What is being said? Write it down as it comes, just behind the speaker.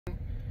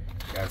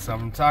Got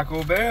some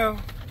Taco Bell.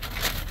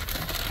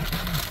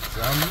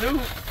 Something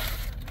new.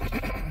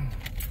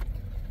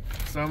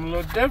 Something a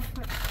little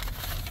different.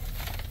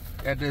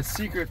 Got that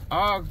secret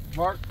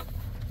Aardvark.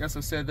 Guess I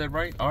said that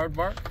right.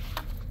 Aardvark.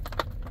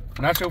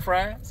 Nacho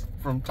fries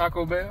from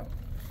Taco Bell.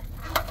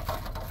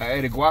 I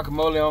ate a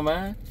guacamole on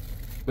mine,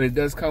 but it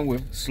does come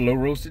with slow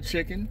roasted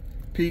chicken,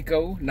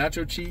 pico,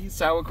 nacho cheese,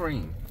 sour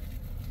cream.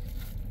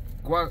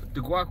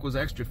 The guac was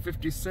extra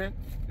 50 cents.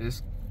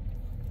 This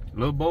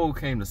little bowl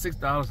came to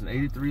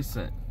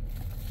 $6.83.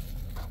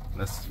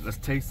 Let's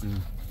taste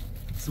and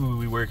see what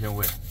we working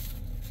with.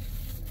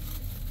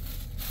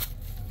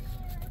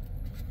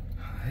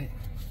 All right.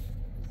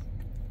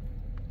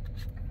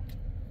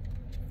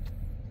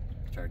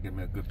 Try to get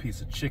me a good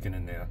piece of chicken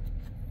in there.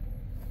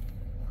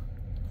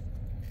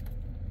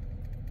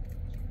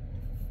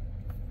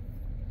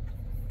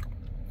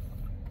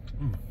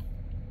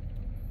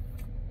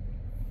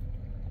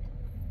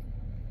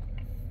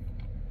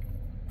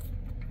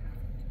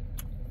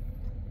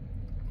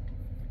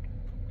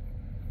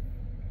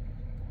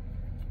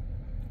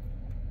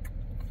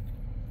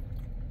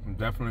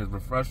 Definitely is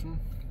refreshing.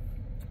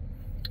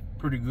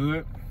 Pretty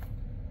good.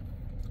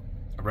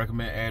 I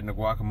recommend adding the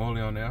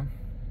guacamole on there.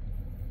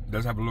 It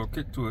does have a little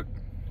kick to it.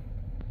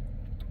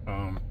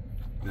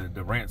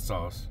 The ranch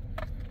sauce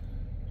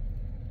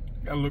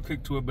got a little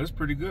kick to it, but it's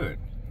pretty good.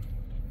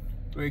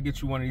 Go ahead and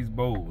get you one of these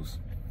bowls.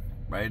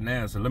 Right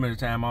now it's a limited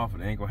time offer.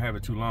 They ain't gonna have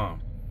it too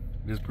long.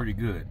 It's pretty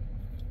good.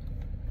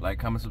 Like,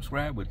 comment,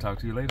 subscribe. We'll talk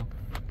to you later.